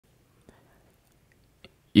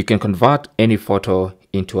You can convert any photo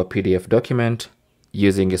into a PDF document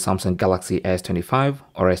using your Samsung Galaxy S25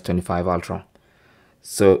 or S25 Ultra.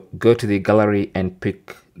 So go to the gallery and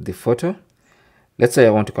pick the photo. Let's say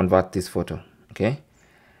I want to convert this photo, okay?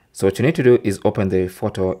 So what you need to do is open the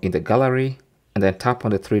photo in the gallery and then tap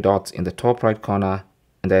on the three dots in the top right corner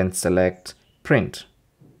and then select print.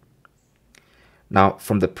 Now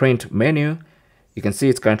from the print menu, you can see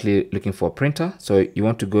it's currently looking for a printer. So you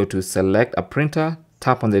want to go to select a printer,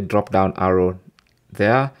 tap on the drop down arrow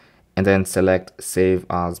there, and then select save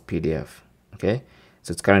as PDF. Okay,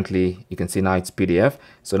 so it's currently, you can see now it's PDF.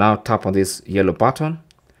 So now tap on this yellow button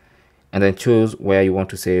and then choose where you want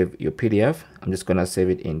to save your PDF. I'm just going to save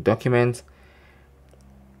it in documents.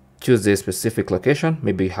 Choose the specific location.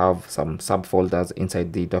 Maybe you have some subfolders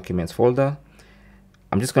inside the documents folder.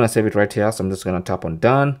 I'm just going to save it right here. So I'm just going to tap on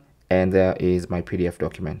done, and there is my PDF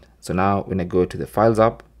document. So now when I go to the Files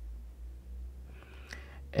app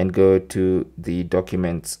and go to the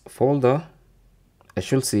Documents folder, I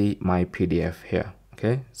should see my PDF here.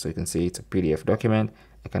 Okay, so you can see it's a PDF document.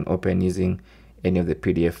 I can open using any of the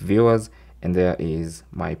PDF viewers, and there is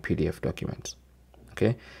my PDF document.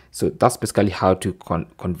 Okay, so that's basically how to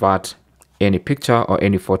convert any picture or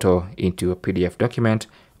any photo into a PDF document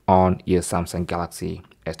on your Samsung Galaxy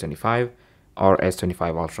S25 or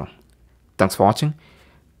S25 Ultra. Thanks for watching.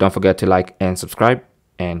 Don't forget to like and subscribe,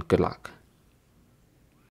 and good luck.